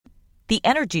The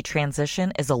energy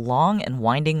transition is a long and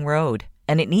winding road,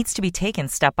 and it needs to be taken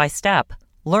step by step.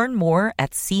 Learn more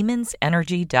at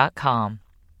SiemensEnergy.com.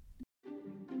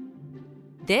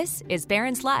 This is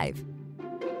Barron's Live.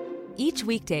 Each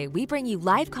weekday, we bring you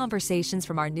live conversations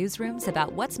from our newsrooms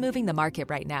about what's moving the market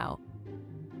right now.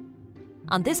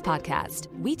 On this podcast,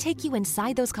 we take you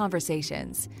inside those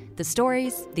conversations, the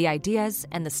stories, the ideas,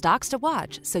 and the stocks to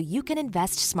watch so you can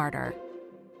invest smarter.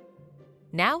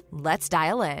 Now, let's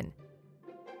dial in.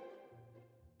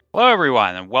 Hello,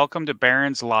 everyone, and welcome to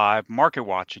Barron's Live Market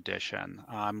Watch edition.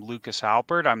 I'm Lucas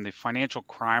Alpert. I'm the financial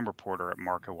crime reporter at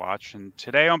Market Watch, and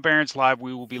today on Barron's Live,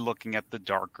 we will be looking at the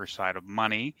darker side of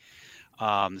money.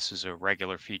 This is a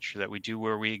regular feature that we do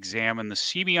where we examine the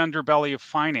seamy underbelly of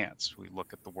finance. We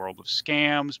look at the world of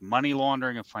scams, money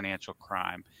laundering, and financial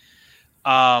crime.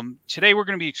 Today, we're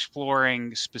going to be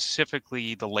exploring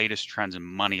specifically the latest trends in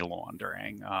money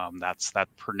laundering. That's that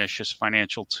pernicious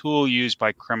financial tool used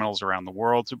by criminals around the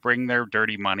world to bring their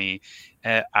dirty money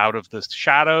out of the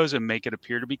shadows and make it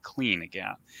appear to be clean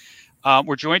again.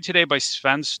 We're joined today by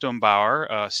Sven Stumbauer,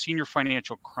 a senior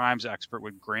financial crimes expert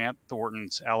with Grant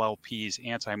Thornton's LLP's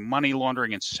anti-money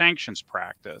laundering and sanctions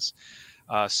practice.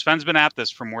 Sven's been at this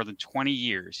for more than 20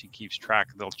 years. He keeps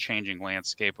track of the changing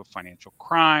landscape of financial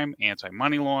crime,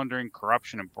 anti-money laundering,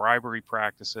 corruption, and bribery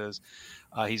practices.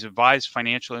 He's advised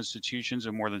financial institutions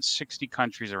in more than 60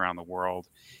 countries around the world.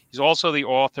 He's also the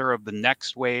author of The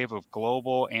Next Wave of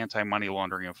Global Anti-Money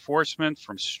Laundering Enforcement,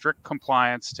 from strict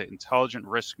compliance to intelligent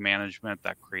risk management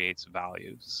that creates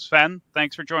value. Sven,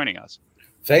 thanks for joining us.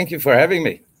 Thank you for having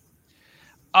me.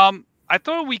 I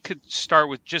thought we could start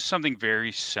with just something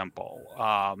very simple.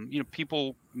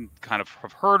 People kind of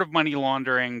have heard of money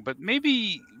laundering, but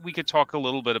maybe we could talk a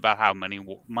little bit about how money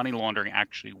laundering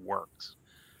actually works.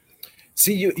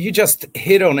 See, you just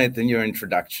hit on it in your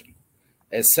introduction.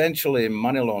 Essentially,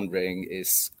 money laundering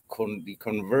is the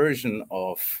conversion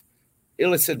of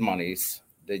illicit monies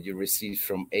that you receive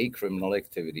from a criminal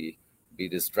activity, be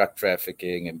this drug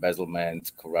trafficking,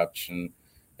 embezzlement, corruption,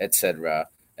 etc.,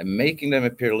 and making them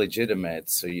appear legitimate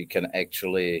so you can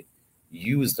actually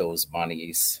use those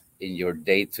monies in your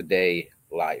day-to-day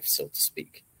life, so to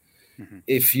speak. Mm-hmm.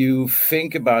 If you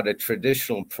think about a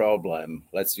traditional problem,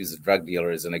 let's use a drug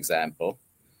dealer as an example.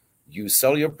 You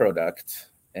sell your product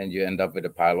and you end up with a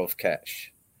pile of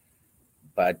cash.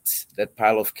 But that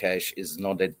pile of cash is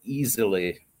not that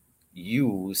easily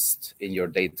used in your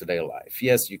day-to-day life.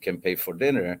 Yes, you can pay for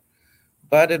dinner,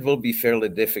 but it will be fairly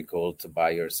difficult to buy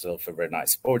yourself a very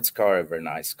nice sports car, a very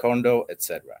nice condo,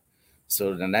 etc.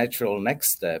 So the natural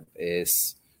next step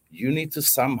is you need to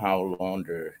somehow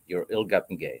launder your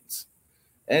ill-gotten gains.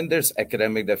 And there's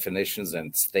academic definitions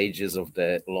and stages of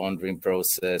the laundering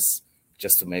process.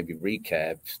 Just to maybe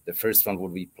recap, the first one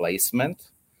would be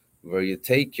placement, where you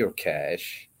take your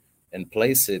cash and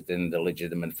place it in the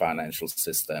legitimate financial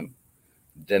system.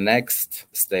 The next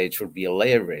stage would be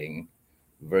layering,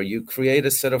 where you create a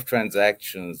set of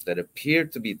transactions that appear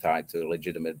to be tied to a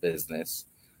legitimate business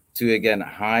to, again,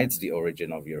 hide the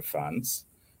origin of your funds.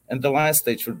 And the last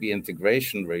stage would be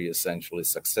integration, where you essentially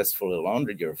successfully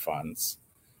laundered your funds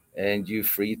and you're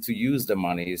free to use the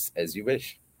monies as you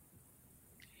wish.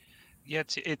 Yeah,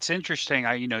 it's interesting.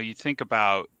 You think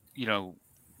about,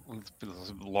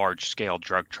 large scale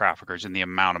drug traffickers and the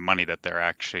amount of money that they're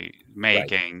actually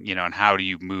making, right. And how do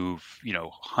you move,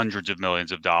 hundreds of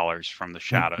millions of dollars from the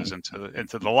shadows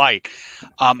into the light?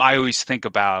 I always think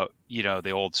about,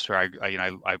 the old story.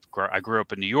 I grew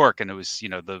up in New York, and it was,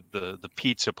 the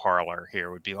pizza parlor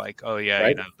here would be like, oh yeah,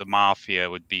 right. The mafia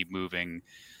would be moving,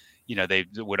 they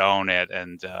would own it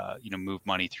and, move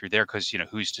money through there. Cause,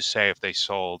 who's to say if they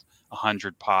sold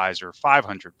 100 pies or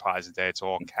 500 pies a day, it's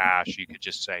all cash. You could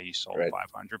just say you sold right.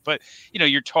 500, but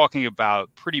you're talking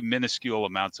about pretty minuscule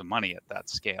amounts of money at that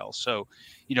scale. So,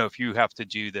 if you have to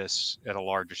do this at a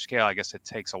larger scale, I guess it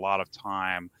takes a lot of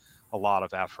time, a lot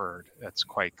of effort. That's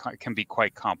can be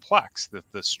quite complex,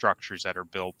 the structures that are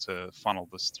built to funnel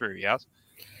this through. Yes.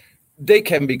 They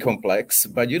can be complex,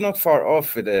 but you're not far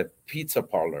off with a pizza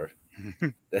parlor.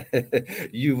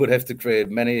 You would have to create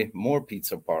many more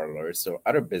pizza parlors or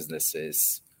other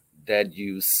businesses that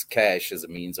use cash as a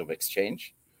means of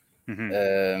exchange.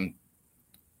 Mm-hmm.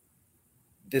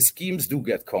 The schemes do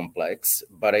get complex,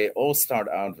 but they all start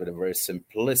out with a very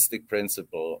simplistic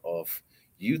principle of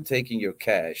you taking your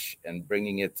cash and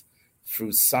bringing it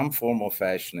through some form or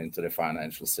fashion into the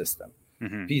financial system.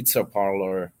 Mm-hmm. Pizza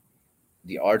parlor,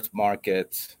 the art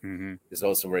market mm-hmm. is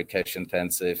also very cash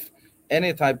intensive.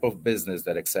 Any type of business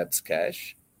that accepts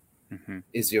cash mm-hmm.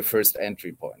 is your first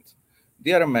entry point.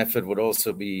 The other method would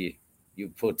also be you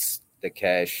put the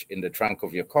cash in the trunk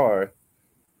of your car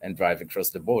and drive across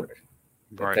the border.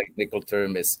 The Right. technical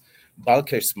term is bulk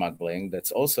cash smuggling.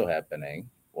 That's also happening,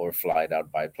 or flight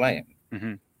out by plane.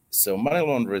 Mm-hmm. So money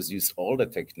launderers use all the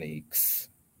techniques,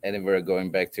 anywhere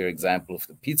going back to your example of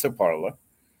the pizza parlor,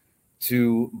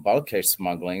 to bulk cash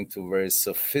smuggling, to very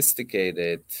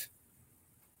sophisticated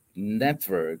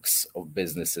networks of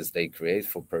businesses they create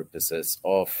for purposes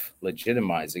of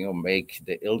legitimizing or make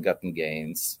the ill-gotten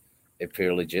gains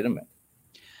appear legitimate.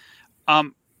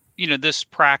 This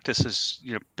practice has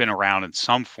been around in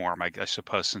some form, I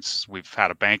suppose, since we've had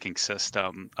a banking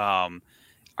system.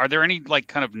 Are there any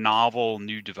kind of novel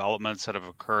new developments that have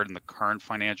occurred in the current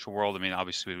financial world? I mean,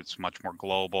 obviously it's much more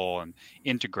global and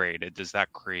integrated. Does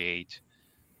that create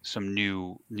some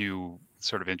new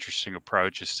sort of interesting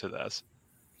approaches to this?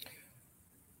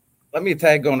 Let me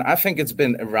tag on. I think it's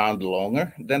been around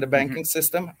longer than the banking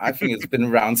system. I think it's been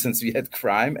around since we had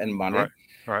crime and money.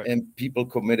 Right. And people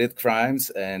committed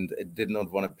crimes and did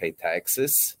not want to pay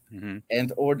taxes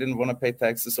and or didn't want to pay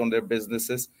taxes on their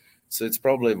businesses. So it's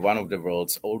probably one of the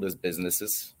world's oldest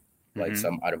businesses, like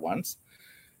some other ones.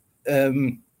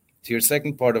 To your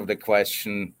second part of the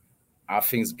question, are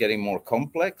things getting more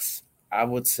complex? I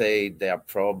would say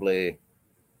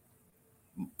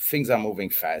things are moving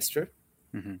faster.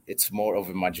 It's more of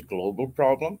a much global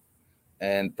problem,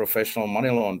 and professional money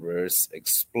launderers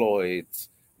exploit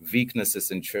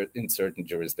weaknesses in certain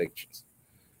jurisdictions.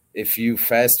 If you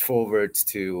fast forward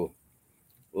to,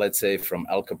 let's say, from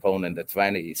Al Capone in the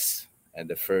 20s and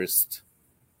the first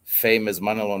famous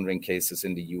money laundering cases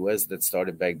in the US that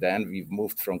started back then, we've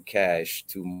moved from cash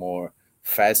to more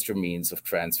faster means of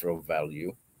transfer of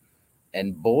value,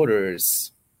 and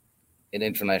borders in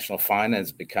international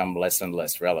finance become less and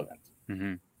less relevant.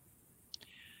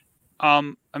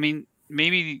 I mean,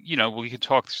 maybe, we could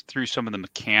talk through some of the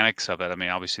mechanics of it. I mean,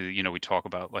 obviously, we talk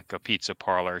about like a pizza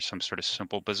parlor, some sort of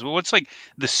simple business. What's like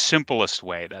the simplest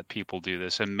way that people do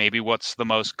this? And maybe what's the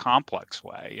most complex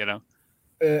way,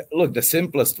 Look, the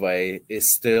simplest way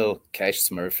is still cash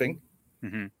smurfing.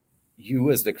 You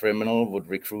as the criminal would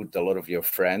recruit a lot of your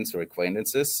friends or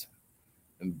acquaintances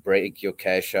and break your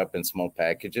cash up in small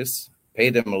packages, pay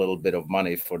them a little bit of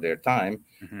money for their time,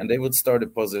 and they would start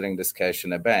depositing this cash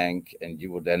in a bank, and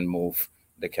you would then move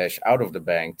the cash out of the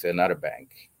bank to another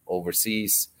bank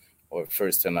overseas, or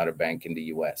first to another bank in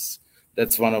the US.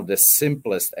 That's one of the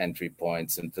simplest entry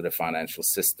points into the financial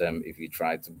system if you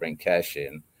try to bring cash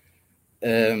in.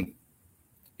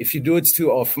 If you do it too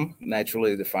often,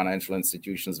 naturally the financial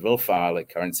institutions will file a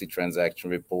currency transaction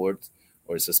report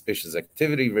or a suspicious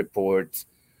activity report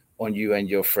on you and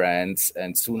your friends,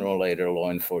 and sooner or later law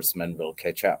enforcement will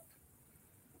catch up.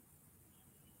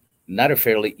 Another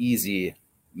fairly easy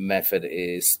method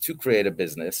is to create a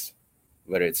business,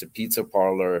 whether it's a pizza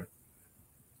parlor,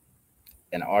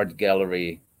 an art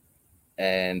gallery,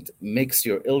 and mix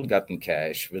your ill-gotten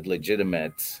cash with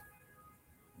legitimate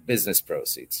business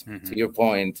proceeds. To your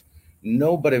point,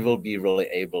 nobody will be really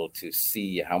able to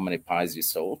see how many pies you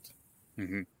sold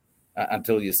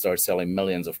until you start selling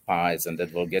millions of pies, and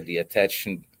that will get the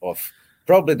attention of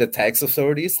probably the tax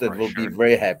authorities that will be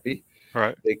very happy,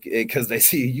 right? Because they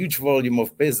see a huge volume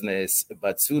of business,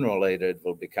 but sooner or later it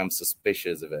will become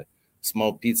suspicious if a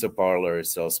small pizza parlor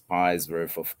sells pies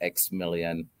worth of X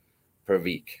million per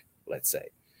week, let's say.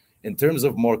 In terms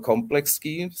of more complex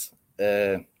schemes,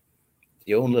 the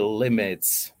only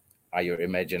limits are your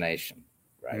imagination,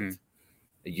 right?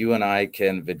 You and I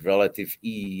can, with relative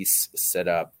ease, set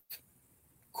up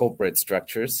corporate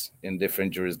structures in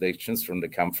different jurisdictions from the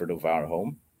comfort of our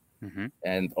home.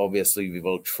 And obviously, we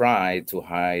will try to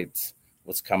hide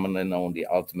what's commonly known the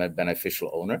ultimate beneficial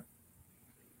owner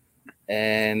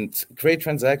and create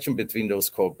transaction between those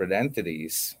corporate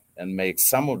entities and make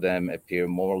some of them appear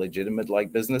more legitimate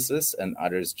like businesses and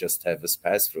others just have as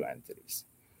pass-through entities.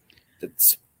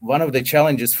 That's one of the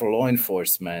challenges for law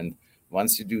enforcement.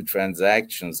 Once you do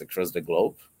transactions across the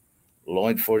globe, law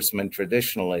enforcement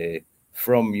traditionally,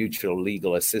 from mutual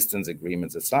legal assistance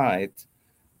agreements aside,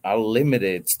 are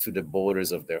limited to the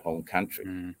borders of their home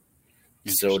country.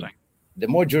 So the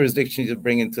more jurisdictions you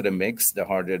bring into the mix, the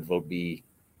harder it will be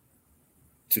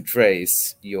to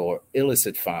trace your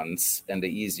illicit funds and the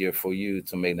easier for you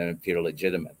to make them appear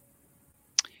legitimate.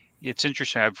 It's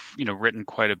interesting. I've written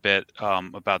quite a bit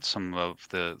about some of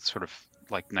the sort of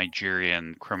like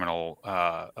Nigerian criminal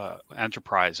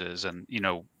enterprises, and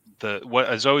what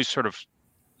has always sort of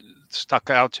stuck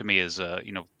out to me is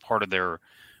part of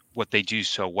what they do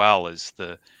so well is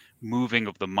the moving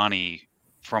of the money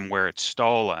from where it's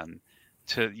stolen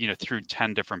to through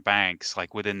 10 different banks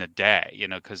like within a day,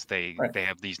 because they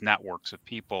have these networks of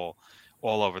people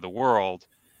all over the world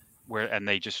and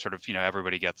they just sort of,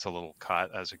 everybody gets a little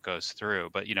cut as it goes through.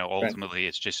 But, ultimately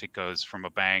it goes from a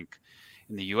bank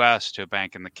in the US to a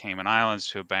bank in the Cayman Islands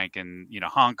to a bank in,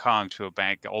 Hong Kong to a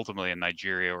bank ultimately in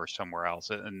Nigeria or somewhere else.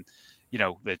 And,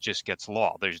 it just gets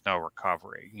law. There's no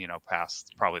recovery,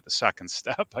 past probably the second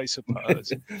step, I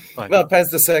suppose. Well,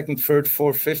 past the second, third,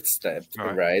 fourth, fifth step,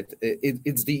 right?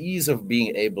 It's the ease of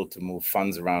being able to move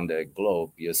funds around the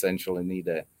globe. You essentially need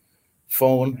a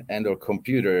phone and or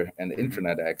computer and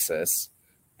internet access,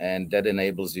 and that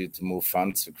enables you to move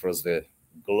funds across the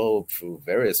globe through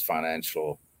various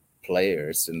financial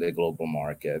players in the global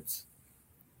market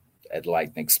at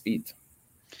lightning speed.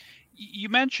 You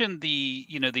mentioned the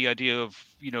idea of,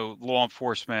 law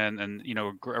enforcement and,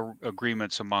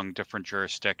 agreements among different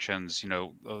jurisdictions,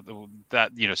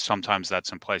 that, sometimes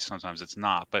that's in place, sometimes it's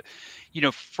not. But,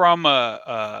 from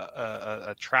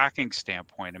a tracking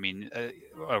standpoint, I mean,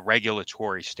 a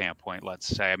regulatory standpoint, let's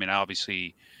say, I mean,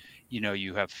 obviously,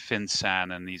 you have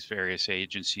FinCEN and these various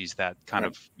agencies that kind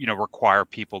of, require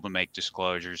people to make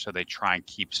disclosures. So they try and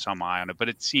keep some eye on it. But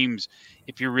it seems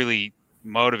if you're really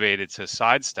motivated to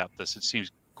sidestep this, it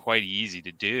seems quite easy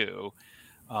to do.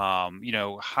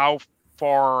 How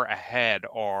far ahead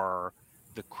are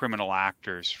the criminal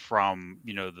actors from,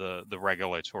 the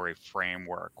regulatory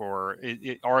framework, or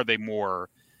are they more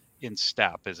in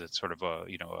step? Is it sort of a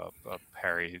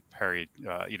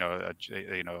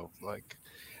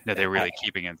they're really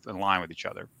keeping in line with each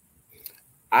other?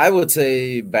 I would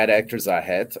say bad actors are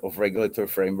ahead of regulatory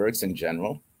frameworks in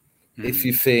general. If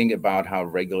you think about how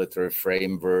regulatory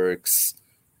frameworks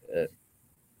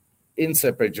in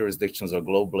separate jurisdictions or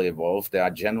globally evolve, they are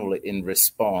generally in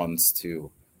response to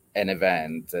an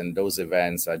event, and those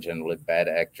events are generally bad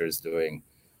actors doing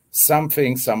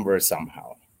something somewhere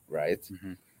somehow, right?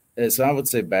 So I would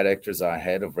say bad actors are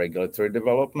ahead of regulatory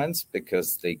developments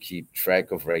because they keep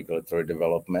track of regulatory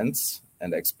developments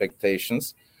and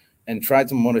expectations and try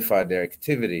to modify their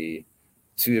activity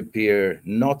to appear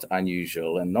not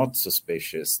unusual and not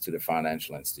suspicious to the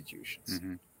financial institutions.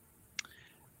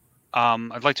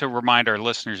 I'd like to remind our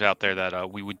listeners out there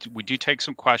that we do take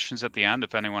some questions at the end.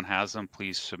 If anyone has them,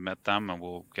 please submit them, and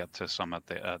we'll get to some in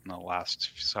the last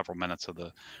several minutes of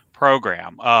the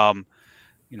program.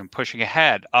 Pushing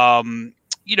ahead.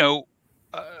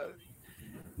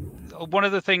 One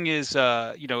other thing is,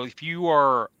 if you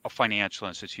are a financial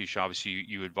institution, obviously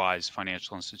you advise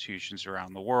financial institutions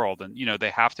around the world, and, they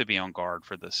have to be on guard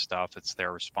for this stuff. It's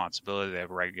their responsibility. They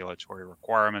have regulatory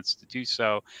requirements to do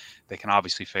so. They can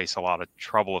obviously face a lot of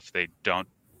trouble if they don't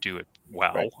do it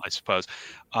well, right. I suppose.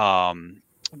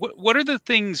 What are the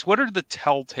things? What are the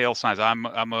telltale signs? I'm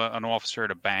an officer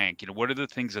at a bank. What are the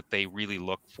things that they really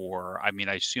look for? I mean,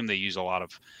 I assume they use a lot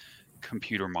of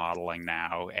computer modeling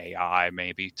now, AI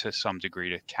maybe to some degree,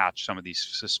 to catch some of these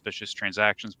suspicious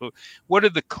transactions. But what are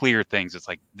the clear things? It's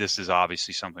like, this is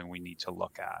obviously something we need to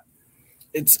look at.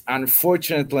 It's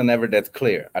unfortunately never that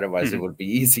clear. Otherwise, it would be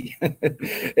easy.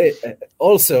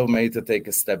 Also, maybe to take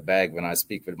a step back, when I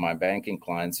speak with my banking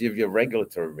clients, you have your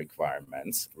regulatory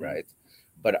requirements, right?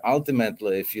 But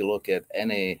ultimately, if you look at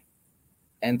any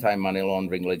anti-money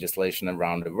laundering legislation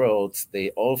around the world, they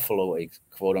all follow a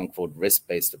quote-unquote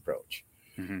risk-based approach.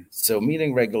 So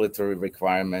meeting regulatory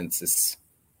requirements is,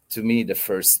 to me, the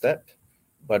first step.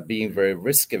 But being very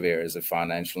risk-aware as a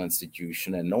financial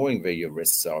institution and knowing where your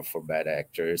risks are for bad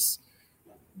actors,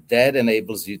 that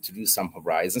enables you to do some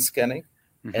horizon scanning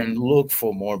and look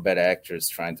for more bad actors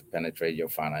trying to penetrate your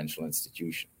financial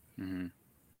institution.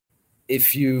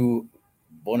 If you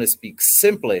want to speak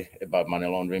simply about money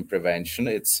laundering prevention,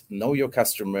 it's know your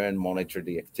customer and monitor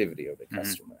the activity of the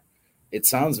customer. It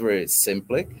sounds very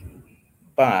simplistic,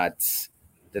 but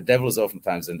the devil is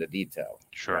oftentimes in the detail,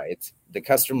 right? The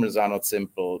customers are not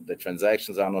simple. The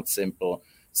transactions are not simple.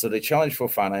 So the challenge for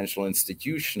financial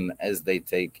institution as they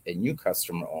take a new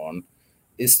customer on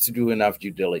is to do enough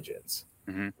due diligence,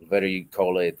 whether you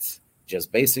call it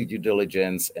just basic due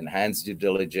diligence, enhanced due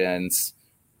diligence,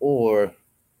 or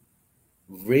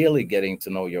really getting to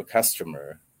know your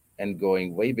customer and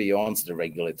going way beyond the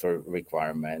regulatory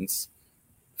requirements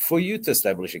for you to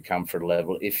establish a comfort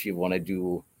level if you want to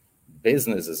do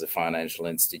business as a financial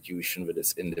institution with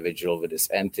this individual, with this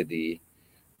entity,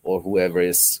 or whoever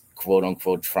is quote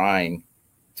unquote trying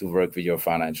to work with your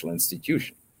financial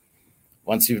institution.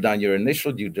 Once you've done your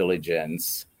initial due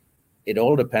diligence, it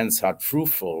all depends how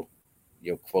truthful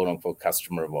your quote unquote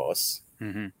customer was.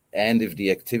 And if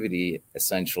the activity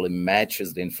essentially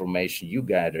matches the information you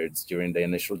gathered during the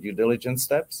initial due diligence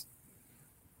steps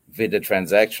with the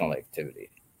transactional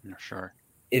activity.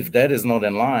 If that is not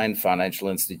in line, financial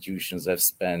institutions have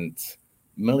spent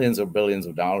millions or billions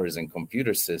of dollars in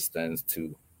computer systems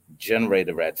to generate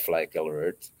a red flag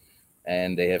alert.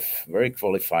 And they have very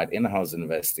qualified in-house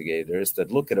investigators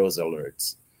that look at those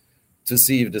alerts to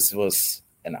see if this was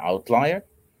an outlier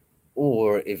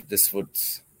or if this would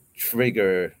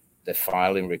trigger the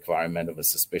filing requirement of a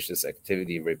suspicious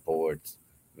activity report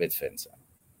with FinCEN.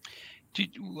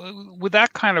 With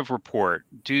that kind of report,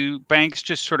 do banks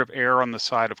just sort of err on the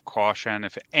side of caution?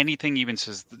 If anything even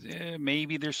says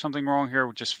maybe there's something wrong here,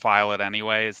 we'll just file it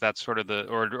anyway? Is that sort of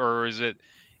or is it,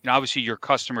 obviously your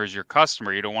customer is your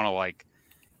customer. You don't want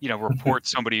to report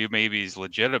somebody who maybe is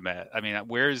legitimate. I mean,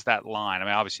 where is that line? I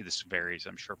mean, obviously this varies,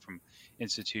 I'm sure, from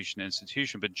institution to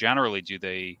institution, but generally do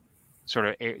they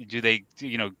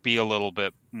be a little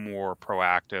bit more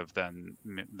proactive than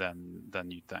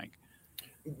you'd think?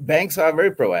 Banks are very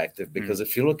proactive because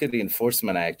if you look at the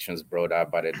enforcement actions brought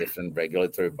up by the different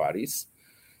regulatory bodies,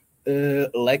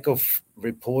 lack of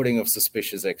reporting of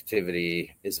suspicious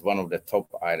activity is one of the top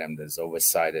items that's always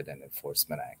cited in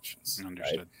enforcement actions.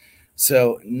 Understood. Right?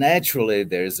 So naturally,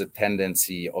 there's a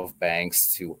tendency of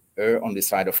banks to err on the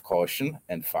side of caution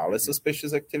and file a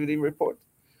suspicious activity report,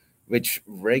 which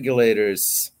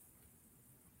regulators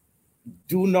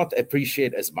do not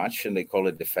appreciate as much, and they call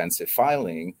it defensive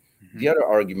filing. The other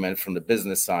argument from the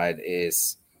business side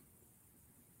is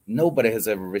nobody has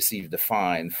ever received a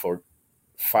fine for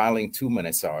filing too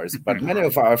many SARs, but many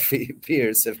of our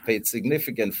peers have paid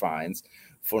significant fines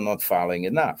for not filing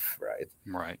enough, right?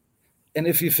 Right. And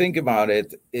if you think about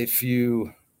it, if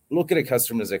you look at a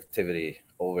customer's activity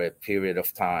over a period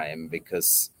of time,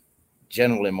 because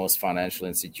generally most financial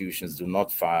institutions do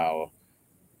not file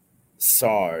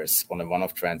SARs on a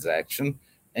one-off transaction,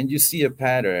 and you see a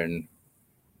pattern,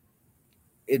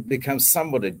 it becomes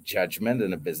somewhat a judgment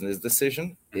and a business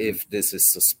decision if this is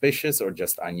suspicious or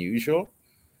just unusual.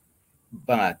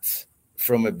 But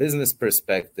from a business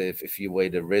perspective, if you weigh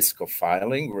the risk of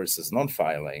filing versus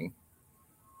non-filing,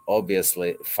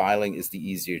 obviously filing is the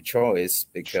easier choice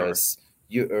because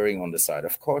you're erring on the side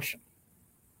of caution.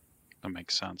 That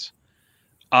makes sense.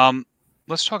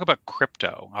 Let's talk about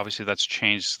crypto. Obviously, that's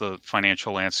changed the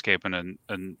financial landscape in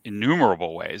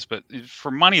innumerable ways. But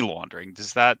for money laundering,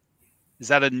 is that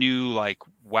a new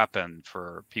weapon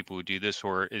for people who do this,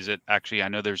 or is it actually? I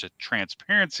know there's a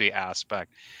transparency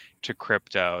aspect to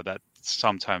crypto that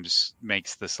sometimes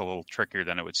makes this a little trickier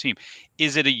than it would seem.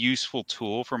 Is it a useful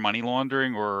tool for money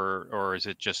laundering, or is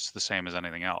it just the same as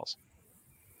anything else?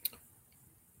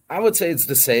 I would say it's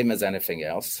the same as anything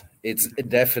else. It's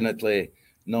definitely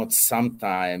not.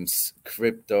 Sometimes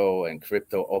crypto and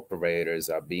crypto operators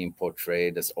are being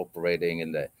portrayed as operating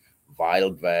in the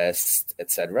Wild West,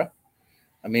 etc.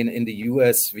 I mean, in the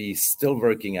US, we're still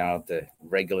working out the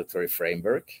regulatory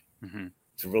framework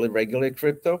to really regulate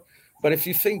crypto. But if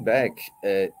you think back,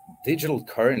 digital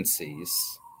currencies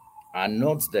are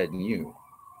not that new.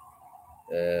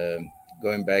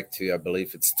 Going back to, I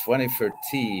believe it's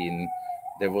 2013,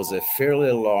 there was a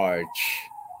fairly large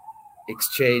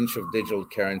exchange of digital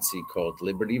currency called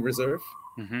Liberty Reserve.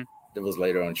 That was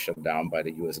later on shut down by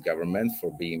the US government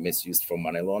for being misused for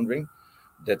money laundering.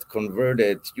 That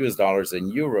converted US dollars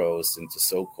and euros into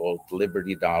so-called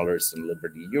Liberty dollars and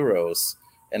Liberty euros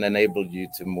and enabled you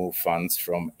to move funds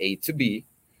from A to B.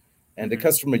 And the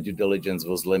customer due diligence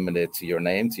was limited to your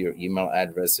name, to your email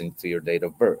address, and to your date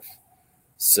of birth.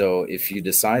 So if you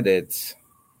decided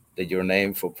that your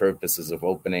name for purposes of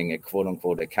opening a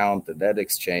quote-unquote account at that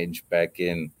exchange back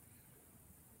in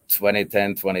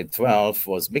 2010, 2012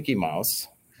 was Mickey Mouse,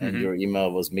 and your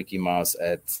email was Mickey Mouse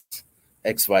at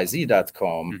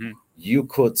xyz.com, you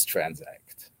could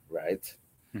transact, right?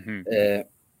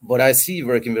 What I see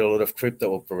working with a lot of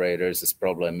crypto operators is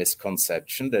probably a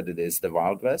misconception that it is the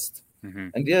Wild West.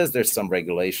 And yes, there's some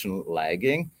regulation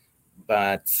lagging,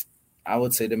 but I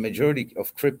would say the majority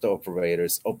of crypto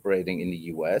operators operating in the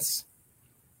US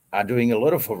are doing a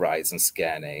lot of horizon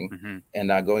scanning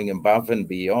and are going above and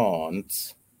beyond.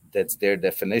 That's their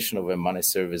definition of a money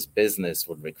service business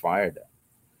would require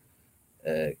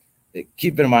them.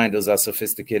 Keep in mind, those are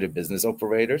sophisticated business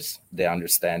operators. They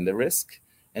understand the risk,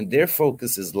 and their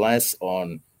focus is less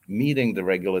on meeting the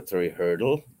regulatory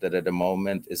hurdle that at the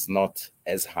moment is not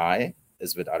as high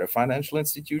as with other financial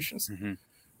institutions,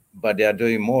 but they are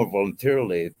doing more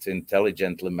voluntarily to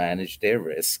intelligently manage their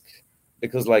risk.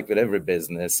 Because like with every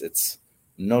business, it's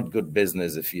not good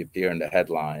business if you appear in the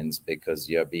headlines because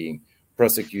you're being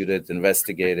prosecuted,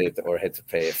 investigated, or had to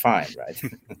pay a fine, right?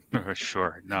 For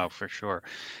sure. No, for sure.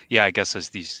 Yeah, I guess as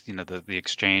these, the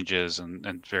exchanges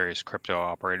and various crypto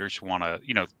operators want to,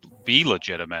 be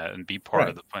legitimate and be part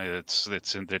of Right. it's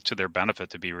to their benefit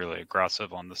to be really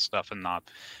aggressive on this stuff and not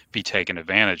be taken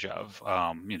advantage of,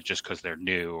 just because they're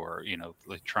new or,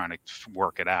 like trying to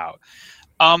work it out.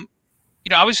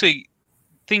 Obviously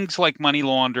things like money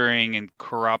laundering and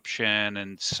corruption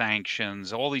and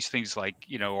sanctions, all these things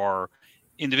are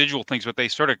individual things, but they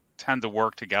sort of tend to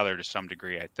work together to some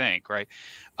degree, I think, right?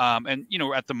 And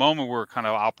at the moment we're kind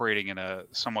of operating in a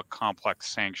somewhat complex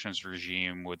sanctions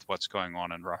regime with what's going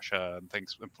on in Russia and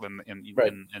things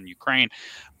in Ukraine.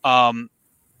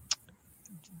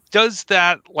 Does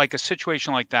that, like a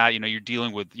situation like that, you're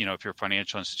dealing with, if you're a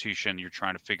financial institution, you're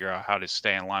trying to figure out how to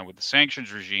stay in line with the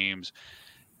sanctions regimes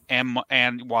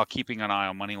and while keeping an eye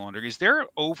on money laundering, is there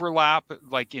overlap,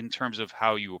 like in terms of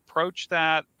how you approach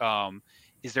that?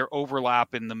 Is there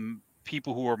overlap in the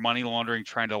people who are money laundering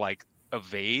trying to like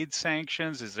evade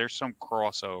sanctions? Is there some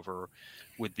crossover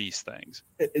with these things?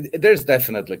 There's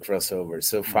definitely crossover.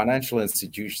 So financial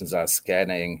institutions are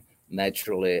scanning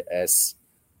naturally as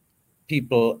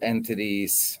people,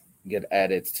 entities get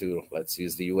added to, let's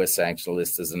use the US sanction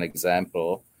list as an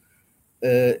example.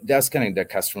 They're scanning their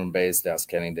customer base, they're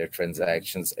scanning their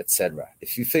transactions, etc.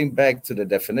 If you think back to the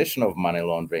definition of money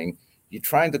laundering, you're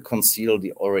trying to conceal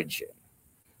the origin,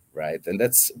 right? And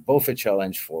that's both a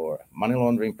challenge for money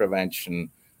laundering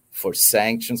prevention, for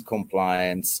sanctions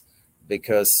compliance,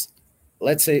 because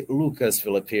let's say Lucas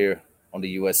will appear on the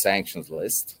US sanctions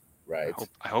list, right?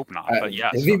 I hope not, but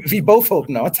yes. We both hope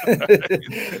not.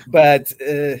 But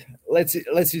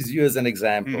let's use you as an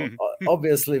example. Mm-hmm.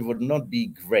 Obviously, it would not be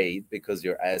great because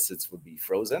your assets would be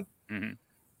frozen.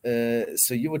 Mm-hmm.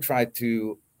 So you would try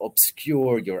to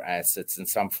obscure your assets in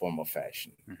some form or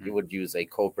fashion. Mm-hmm. You would use a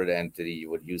corporate entity, you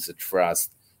would use a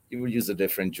trust, you would use a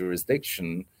different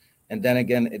jurisdiction. And then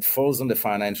again, it falls on the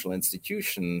financial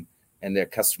institution and their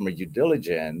customer due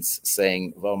diligence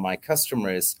saying, well, my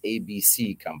customer is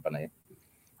ABC company,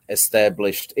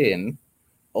 established in,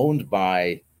 owned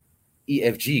by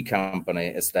EFG company,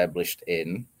 established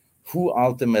in, who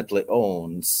ultimately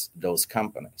owns those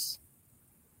companies.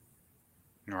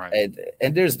 Right.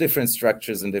 And there's different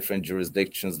structures in different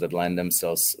jurisdictions that lend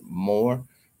themselves more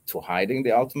to hiding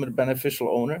the ultimate beneficial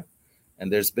owner.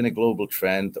 And there's been a global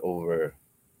trend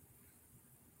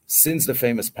since the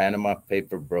famous Panama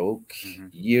paper broke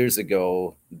years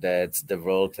ago, that the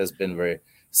world has been very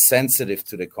sensitive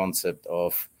to the concept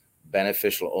of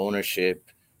beneficial ownership,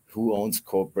 who owns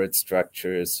corporate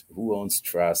structures, who owns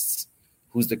trusts,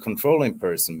 who's the controlling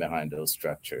person behind those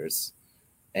structures,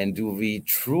 and do we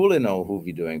truly know who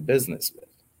we're doing business with?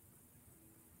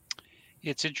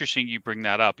 It's interesting you bring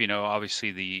that up.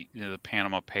 Obviously the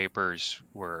Panama Papers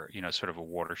were, sort of a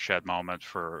watershed moment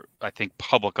for, I think,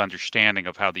 public understanding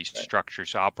of how these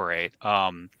structures operate.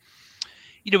 But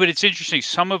it's interesting.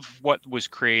 Some of what was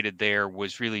created there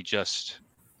was really just,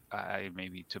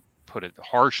 maybe to put it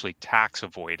harshly, tax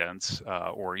avoidance,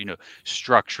 or,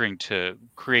 structuring to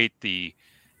create the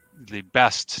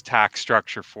best tax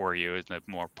structure for you in a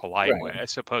more polite way, I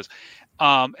suppose.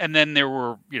 And then there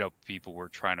were, people were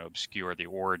trying to obscure the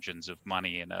origins of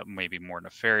money in a maybe more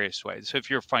nefarious way. So if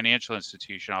you're a financial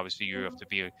institution, obviously you have to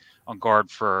be on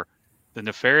guard for the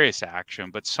nefarious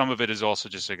action, but some of it is also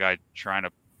just a guy trying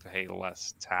to pay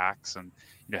less tax and,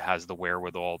 has the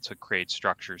wherewithal to create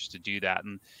structures to do that.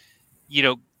 And,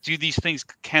 do these things,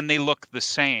 can they look the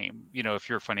same? If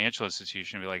you're a financial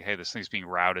institution, be like, hey, this thing's being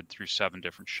routed through 7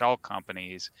 different shell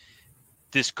companies.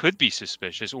 This could be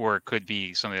suspicious, or it could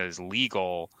be something that is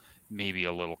legal, maybe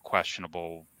a little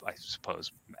questionable, I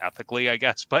suppose, ethically, I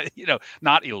guess, but,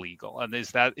 not illegal. And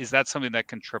is that something that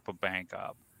can trip a bank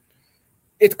up?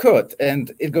 It could.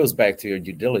 And it goes back to your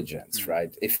due diligence,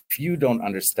 right? If you don't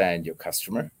understand your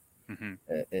customer,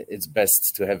 it's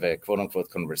best to have a quote unquote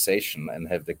conversation and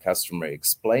have the customer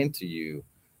explain to you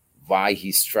why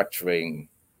he's structuring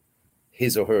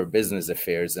his or her business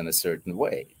affairs in a certain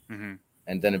way.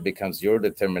 And then it becomes your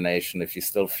determination if you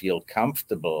still feel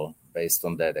comfortable based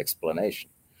on that explanation.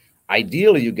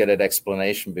 Ideally, you get an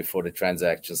explanation before the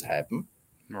transactions happen.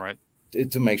 Right.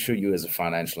 To make sure you as a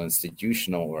financial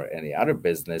institution or any other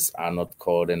business are not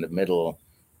caught in the middle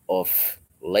of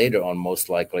later on, most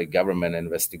likely, government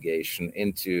investigation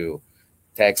into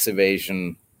tax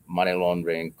evasion, money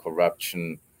laundering,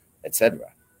 corruption, etc.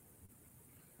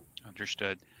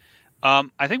 Understood.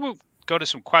 I think we'll go to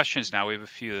some questions now. We have a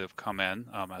few that have come in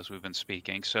as we've been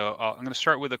speaking. So I'm going to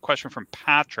start with a question from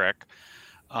Patrick.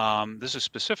 This is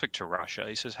specific to Russia.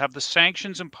 He says, have the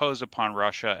sanctions imposed upon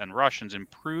Russia and Russians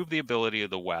improved the ability of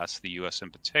the West, the U.S. in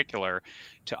particular,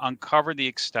 to uncover the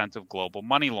extent of global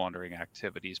money laundering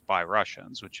activities by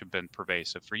Russians, which have been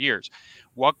pervasive for years?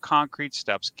 What concrete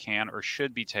steps can or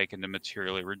should be taken to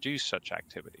materially reduce such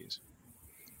activities?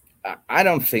 I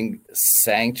don't think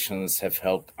sanctions have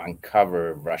helped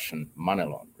uncover Russian money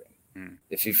laundering.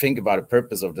 If you think about the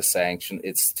purpose of the sanction,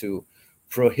 it's to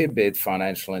prohibit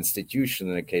financial institutions,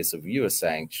 in the case of US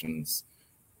sanctions,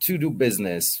 to do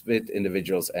business with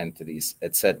individuals, entities,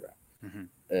 etc.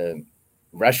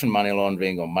 Russian money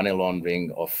laundering or money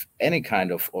laundering of any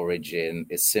kind of origin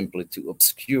is simply to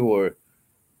obscure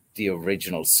the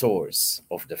original source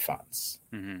of the funds.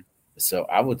 So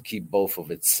I would keep both of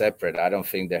it separate. I don't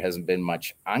think there hasn't been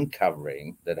much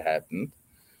uncovering that happened.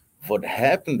 What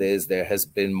happened is there has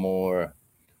been more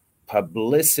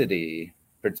publicity,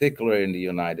 particularly in the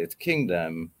United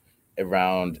Kingdom,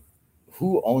 around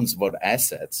who owns what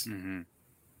assets,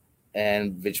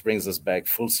 and which brings us back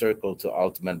full circle to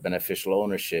ultimate beneficial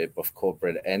ownership of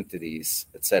corporate entities,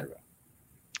 etc.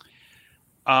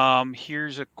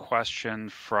 Here's a question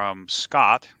from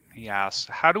Scott. He asks,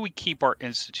 how do we keep our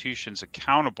institutions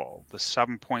accountable? The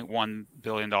 $7.1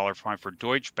 billion fine for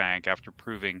Deutsche Bank after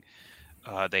proving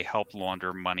they helped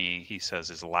launder money, he says,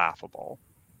 is laughable.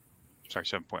 Sorry,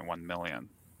 7.1 million.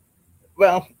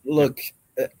 Well, look,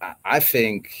 I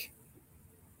think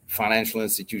financial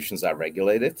institutions are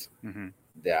regulated.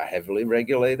 They are heavily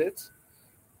regulated.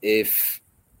 If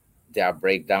there are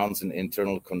breakdowns in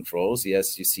internal controls,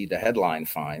 yes, you see the headline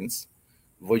fines.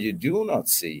 What you do not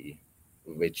see,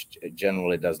 which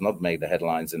generally does not make the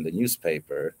headlines in the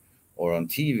newspaper or on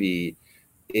TV,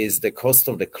 is the cost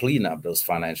of the cleanup those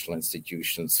financial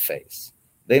institutions face.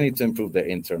 They need to improve their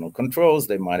internal controls.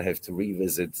 They might have to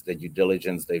revisit the due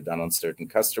diligence they've done on certain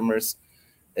customers,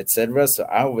 etc. So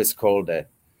I always call the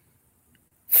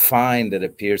fine that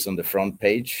appears on the front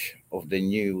page of the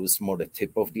news more the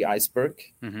tip of the iceberg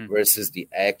versus the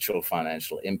actual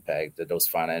financial impact that those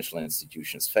financial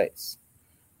institutions face.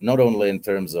 Not only in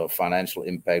terms of financial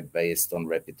impact based on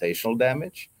reputational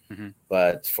damage,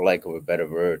 but for lack of a better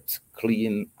word,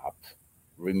 clean up,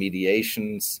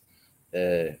 remediations,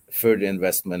 further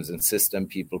investments in system,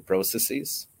 people,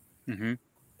 processes.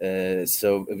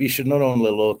 So we should not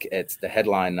only look at the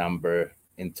headline number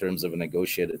in terms of a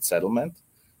negotiated settlement,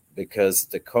 because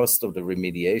the cost of the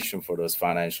remediation for those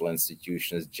financial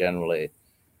institutions is generally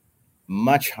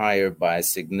much higher by a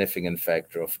significant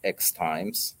factor of X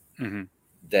times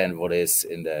than what is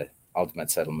in the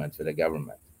ultimate settlement with the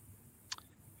government.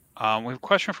 We have a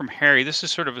question from Harry. This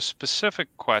is sort of a specific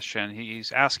question.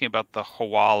 He's asking about the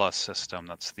Hawala system.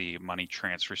 That's the money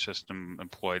transfer system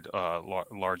employed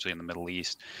largely in the Middle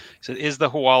East. So is the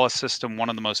Hawala system one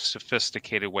of the most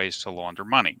sophisticated ways to launder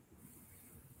money?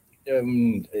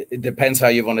 It depends how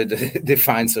you want to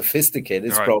define sophisticated.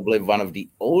 It's probably one of the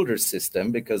older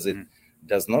systems because it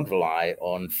does not rely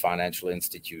on financial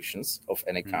institutions of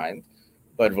any kind,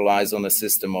 but relies on a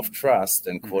system of trust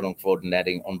and quote unquote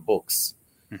netting on books.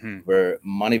 Where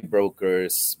money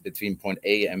brokers between point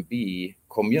A and B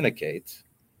communicate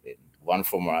in one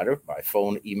form or other by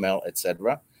phone, email,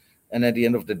 etc. And at the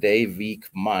end of the day, week,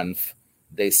 month,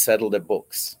 they settle the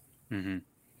books.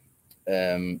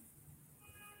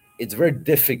 It's very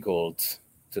difficult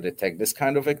to detect this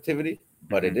kind of activity,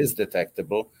 but it is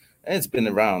detectable. And it's been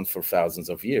around for thousands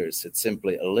of years. It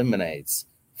simply eliminates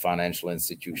financial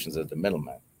institutions as the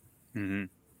middleman.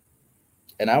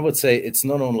 And I would say it's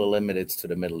not only limited to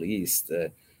the Middle East.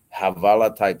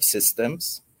 Hawala-type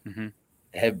systems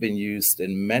have been used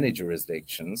in many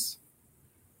jurisdictions,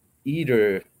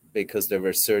 either because there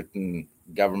were certain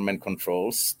government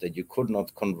controls that you could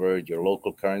not convert your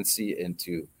local currency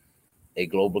into a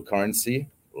global currency,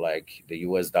 like the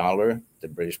US dollar, the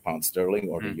British pound sterling,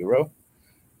 or the euro.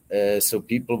 So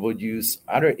people would use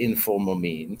other informal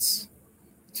means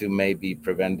to maybe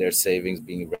prevent their savings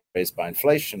being raised by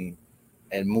inflation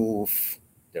and move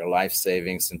their life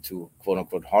savings into quote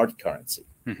unquote hard currency.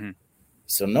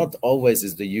 So not always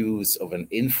is the use of an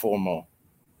informal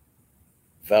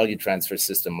value transfer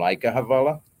system like a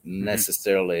Hawala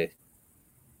necessarily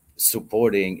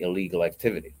supporting illegal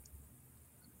activity.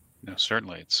 No,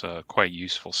 certainly. It's a quite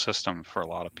useful system for a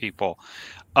lot of people.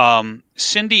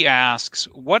 Cindy asks,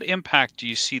 what impact do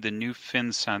you see the new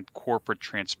FinCEN Corporate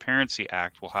Transparency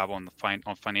Act will have on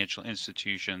on financial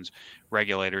institutions,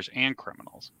 regulators, and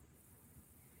criminals?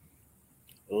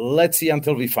 Let's see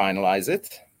until we finalize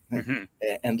it,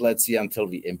 and let's see until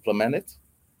we implement it.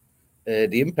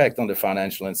 The impact on the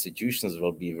financial institutions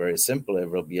will be very simple. There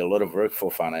will be a lot of work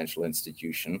for financial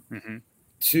institutions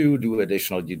to do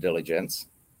additional due diligence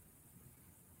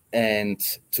and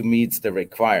to meet the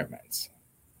requirements.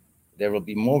 There will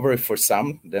be more work for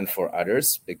some than for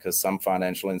others because some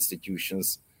financial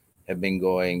institutions have been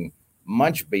going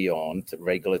much beyond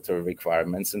regulatory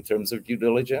requirements in terms of due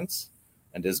diligence.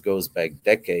 And this goes back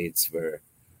decades where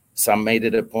some made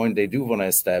it a point they do want to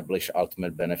establish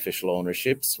ultimate beneficial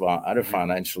ownerships, while other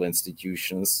financial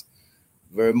institutions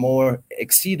were more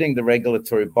exceeding the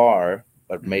regulatory bar,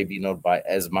 but maybe not by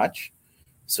as much.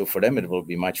 So for them, it will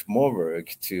be much more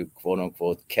work to, quote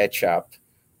unquote, catch up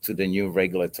to the new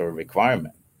regulatory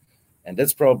requirement. And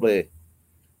that's probably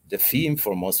the theme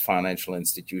for most financial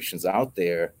institutions out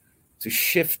there, to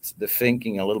shift the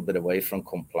thinking a little bit away from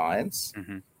compliance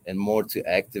and more to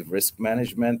active risk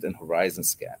management and horizon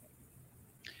scanning.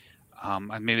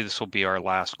 And maybe this will be our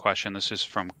last question. This is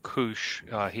from Kush.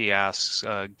 He asks,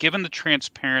 given the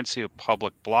transparency of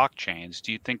public blockchains,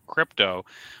 do you think crypto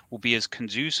will be as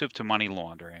conducive to money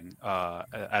laundering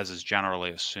as is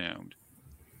generally assumed?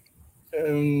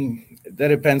 That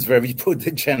depends where we put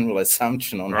the general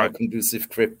assumption on how conducive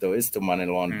crypto is to money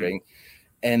laundering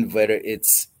and whether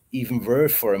it's even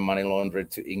worth for a money launderer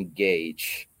to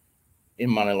engage in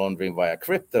money laundering via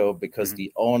crypto, because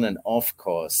the on and off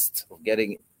cost of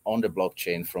getting on the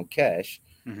blockchain from cash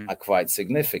are quite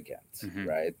significant,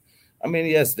 right? I mean,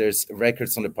 yes, there's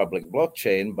records on the public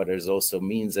blockchain, but there's also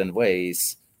means and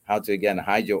ways how to, again,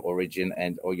 hide your origin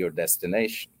and or your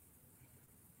destination.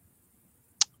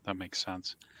 That makes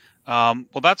sense. Well,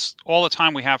 that's all the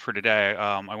time we have for today.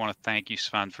 I want to thank you,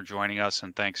 Sven, for joining us,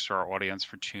 and thanks to our audience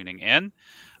for tuning in.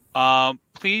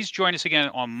 Please join us again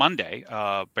on Monday.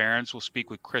 Barron's will speak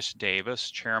with Chris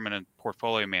Davis, Chairman and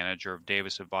Portfolio Manager of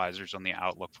Davis Advisors, on the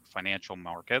outlook for financial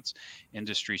markets,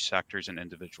 industry sectors, and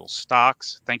individual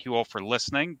stocks. Thank you all for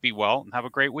listening. Be well and have a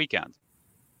great weekend.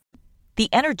 The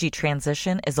energy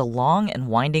transition is a long and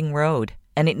winding road,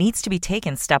 and it needs to be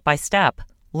taken step by step.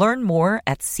 Learn more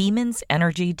at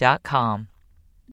SiemensEnergy.com.